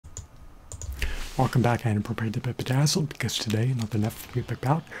Welcome back and prepare to be bedazzled because today another Netflix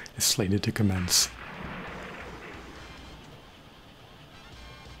bout is slated to commence.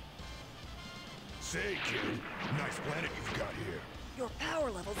 Say, kid, nice planet you've got here. Your power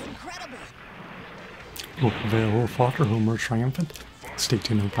level's incredible. Will prevail will falter, who emerge triumphant? Stay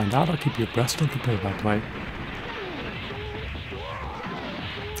tuned and find out. I'll keep you abreast of the play-by-play.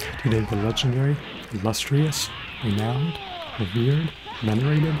 Today the legendary, illustrious, renowned, revered,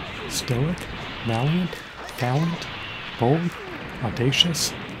 venerated, stoic, valiant, gallant, bold,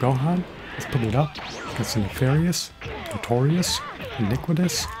 audacious, Gohan has put it up against the nefarious, notorious,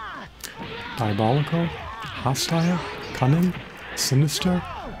 iniquitous, diabolical, hostile, cunning, sinister,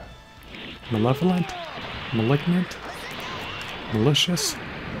 malevolent, malignant, malicious,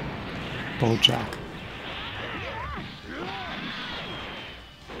 Bojack.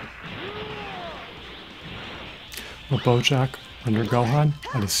 Will Bojack render Gohan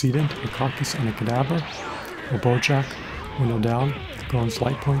a decedent, a carcass, and a cadaver? Will Bojack winnow down Gohan's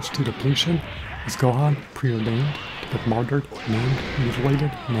light points to depletion? Is Gohan preordained to be martyred, maimed,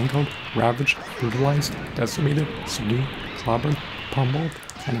 mutilated, mangled, ravaged, brutalized, decimated, subdued, clobbered, pummeled,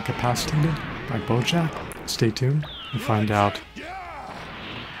 and incapacitated by Bojack? Stay tuned and find out.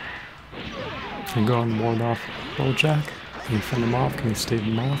 Can Gohan ward off Bojack? Can he fend him off? Can he stave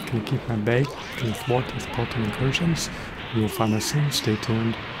him off? Can he keep him at bay? Can he thwart his potent incursions? We will find out soon. Stay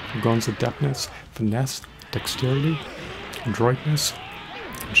tuned. For Gohan's adeptness, finesse, dexterity, adroitness,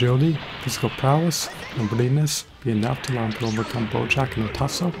 agility, physical prowess, and readiness be enough to allow him to overcome Bojack in a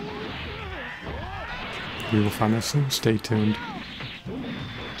tussle? We will find out soon. Stay tuned.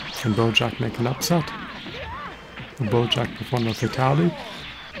 Can Bojack make an upset? Will Bojack perform a fatality?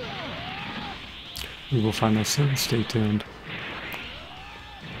 We will find out soon. Stay tuned.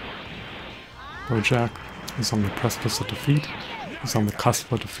 Bojack is on the precipice of defeat. He's on the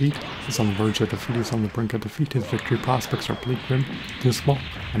cusp of defeat. He's on the verge of defeat. He's on the brink of defeat. His victory prospects are bleak, grim, dismal,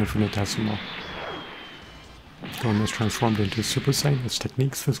 and infinitesimal. Gohan is transformed into a Super Saiyan. His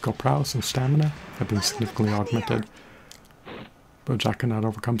techniques, physical prowess, and stamina have been significantly augmented. Bojack cannot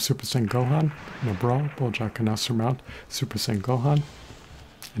overcome Super Saiyan Gohan in a brawl. Bojack cannot surmount Super Saiyan Gohan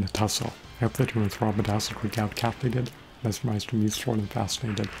in a tussle. I hope that you're enthralled, bedazzled, creaked out, captivated, mesmerized, amused, floored, and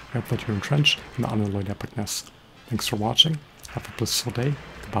fascinated. I hope that you're entrenched in the unalloyed epicness. Thanks for watching. Have a blissful day.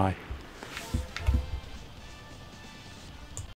 Goodbye.